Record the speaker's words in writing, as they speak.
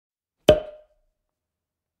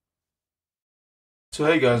So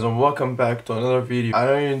hey guys, and welcome back to another video. I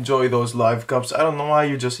know you enjoy those live cups. I don't know why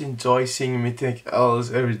you just enjoy seeing me take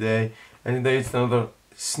L's every day. And today it's another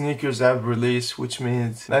SNEAKRS app release, which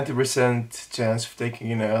means 90% chance of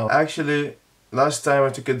taking an L. Actually, last time I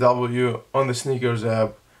took a W on the SNEAKRS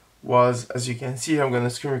app was, as you can see, I'm gonna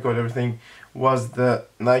screen record everything, was the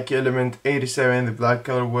Nike Element 87, the black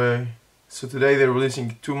colorway. So today they're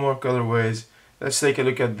releasing two more colorways. Let's take a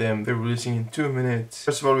look at them. They're releasing in 2 minutes.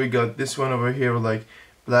 First of all, we got this one over here, like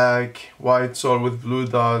black, white sole with blue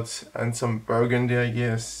dots and some burgundy, I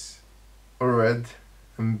guess, or red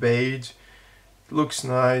and beige. It looks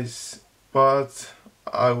nice, but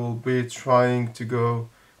I will be trying to go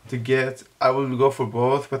for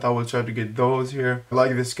both, but I will try to get those here. I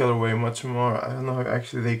like this colorway much more. I don't know how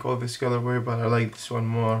actually they call this colorway, but I like this one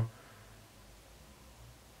more.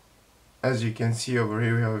 As you can see over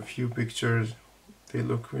here, we have a few pictures. They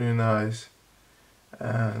look really nice,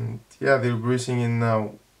 and yeah, they're releasing in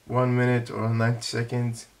now 1 minute or 90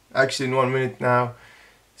 seconds. Actually, in 1 minute now.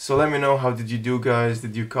 So let me know, how did you do, guys?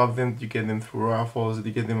 Did you cop them? Did you get them through raffles? Did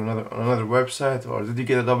you get them on another website, or did you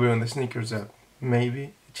get a W on the SNEAKRS app?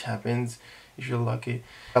 Maybe it happens if you're lucky.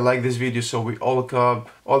 I like this video, so we all cop.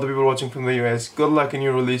 All the people watching from the US, good luck in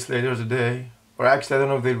your release later today. Or actually, I don't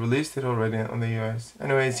know if they released it already on the US.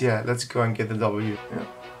 Anyways, yeah, let's go and get the W. Yeah.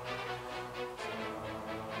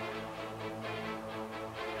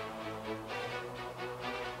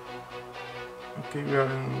 Okay, we are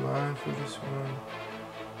in line for this one.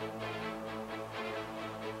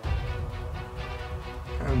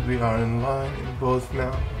 And we are in line in both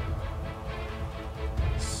now.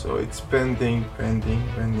 So it's pending,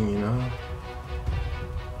 you know.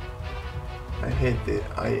 I hate it.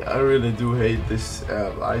 I really do hate this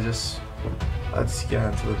app. I just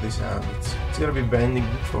can't with this app. It's gonna be pending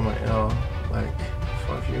for my like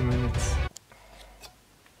for a few minutes.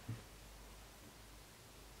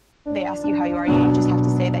 They ask you how you are, you just have to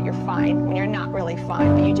say that you're fine when you're not really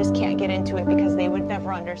fine, but you just can't get into it because they would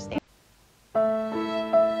never understand.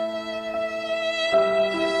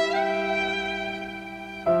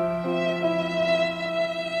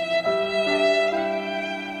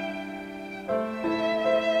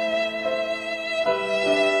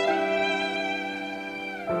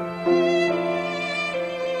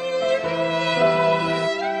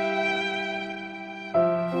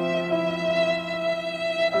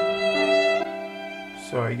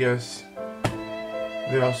 So I guess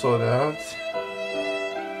they are sold out.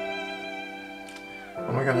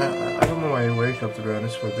 Oh my god, I don't know why I wake up, to be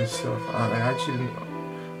honest, with this stuff.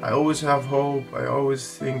 I always have hope. I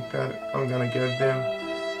always think that I'm gonna get them.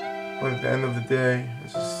 But at the end of the day,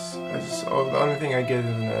 the only thing I get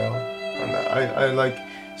is an L. And I like,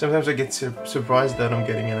 sometimes I get surprised that I'm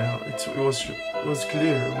getting an L. It was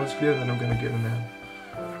clear. It was clear that I'm gonna get an L.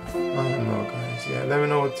 I don't know, guys. Yeah, let me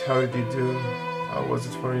know how did you do. How was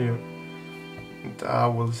it for you? And I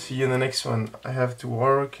will see you in the next one. I have to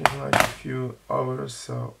work in like a few hours,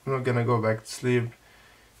 so I'm not gonna go back to sleep.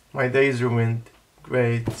 My day is ruined.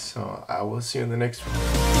 Great, so I will see you in the next one.